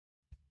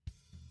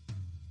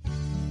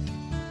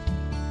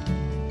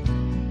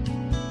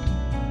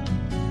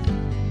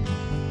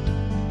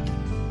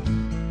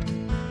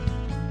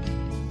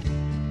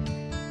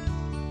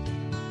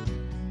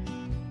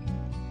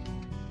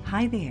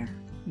Hi there,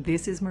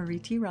 this is Marie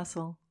T.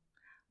 Russell.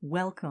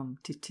 Welcome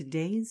to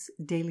today's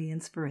Daily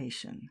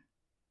Inspiration.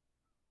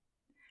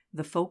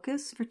 The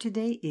focus for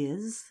today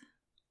is,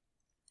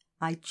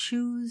 I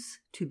choose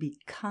to be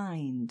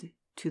kind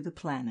to the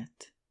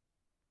planet.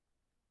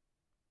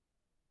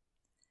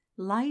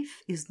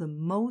 Life is the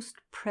most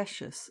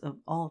precious of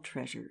all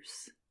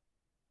treasures.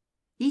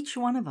 Each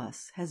one of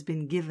us has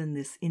been given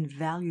this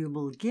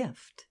invaluable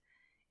gift,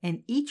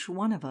 and each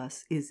one of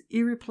us is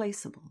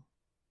irreplaceable.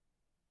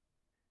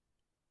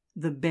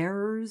 The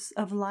bearers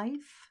of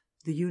life,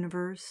 the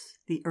universe,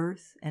 the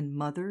earth, and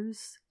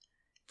mothers,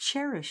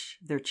 cherish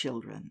their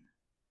children.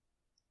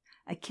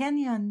 A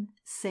Kenyan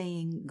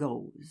saying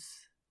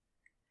goes,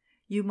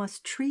 "You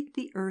must treat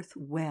the earth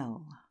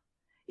well.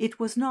 It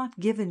was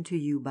not given to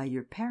you by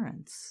your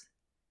parents.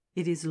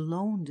 It is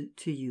loaned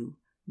to you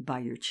by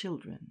your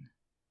children."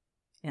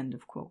 End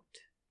of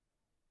quote.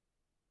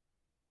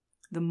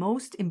 The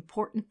most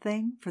important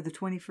thing for the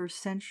 21st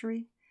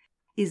century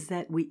is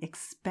that we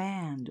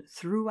expand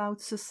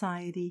throughout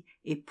society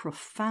a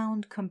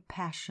profound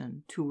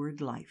compassion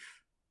toward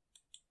life.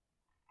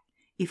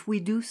 If we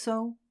do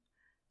so,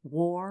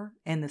 war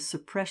and the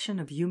suppression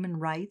of human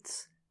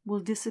rights will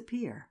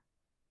disappear.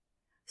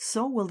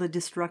 So will the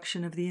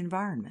destruction of the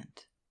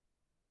environment.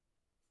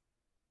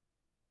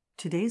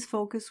 Today's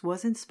focus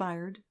was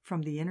inspired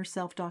from the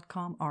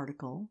InnerSelf.com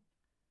article,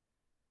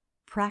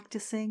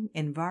 Practicing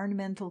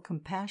Environmental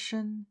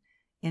Compassion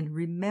and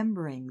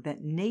Remembering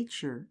that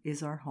Nature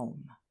is Our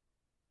Home,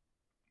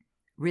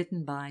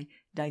 written by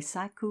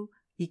Daisaku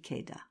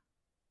Ikeda.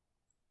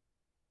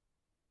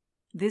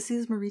 This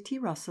is Marie T.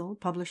 Russell,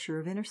 publisher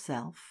of Inner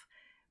Self,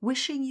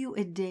 wishing you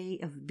a day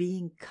of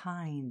being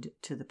kind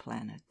to the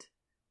planet,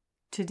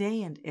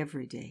 today and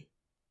every day.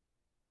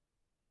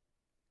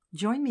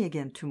 Join me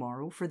again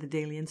tomorrow for the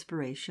daily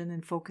inspiration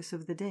and focus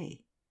of the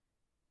day.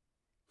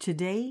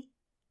 Today,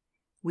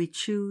 we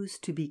choose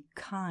to be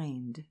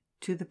kind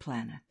to the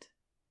planet.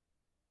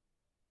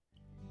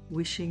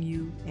 Wishing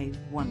you a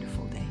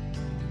wonderful day.